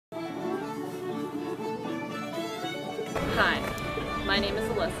Hi, my name is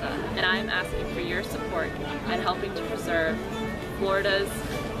Alyssa, and I am asking for your support in helping to preserve Florida's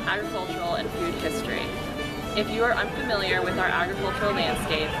agricultural and food history. If you are unfamiliar with our agricultural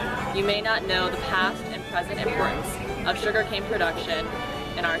landscape, you may not know the past and present importance of sugarcane production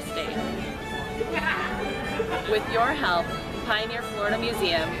in our state. With your help, Pioneer Florida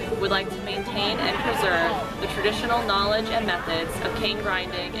Museum would like to maintain and preserve the traditional knowledge and methods of cane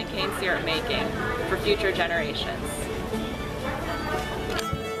grinding and cane syrup making for future generations.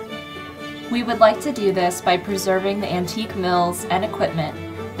 We would like to do this by preserving the antique mills and equipment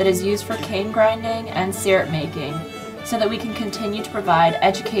that is used for cane grinding and syrup making, so that we can continue to provide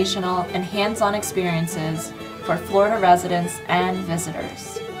educational and hands-on experiences for Florida residents and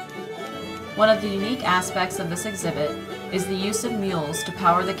visitors. One of the unique aspects of this exhibit is the use of mules to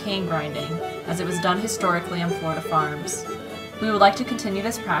power the cane grinding, as it was done historically on Florida farms. We would like to continue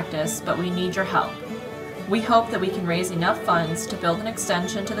this practice, but we need your help. We hope that we can raise enough funds to build an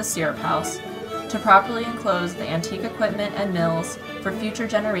extension to the syrup house to properly enclose the antique equipment and mills for future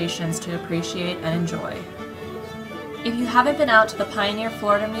generations to appreciate and enjoy. If you haven't been out to the Pioneer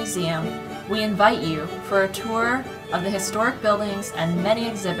Florida Museum, we invite you for a tour of the historic buildings and many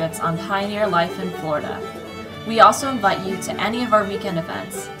exhibits on pioneer life in Florida. We also invite you to any of our weekend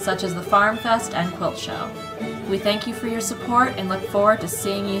events, such as the Farm Fest and Quilt Show. We thank you for your support and look forward to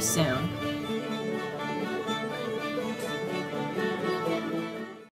seeing you soon.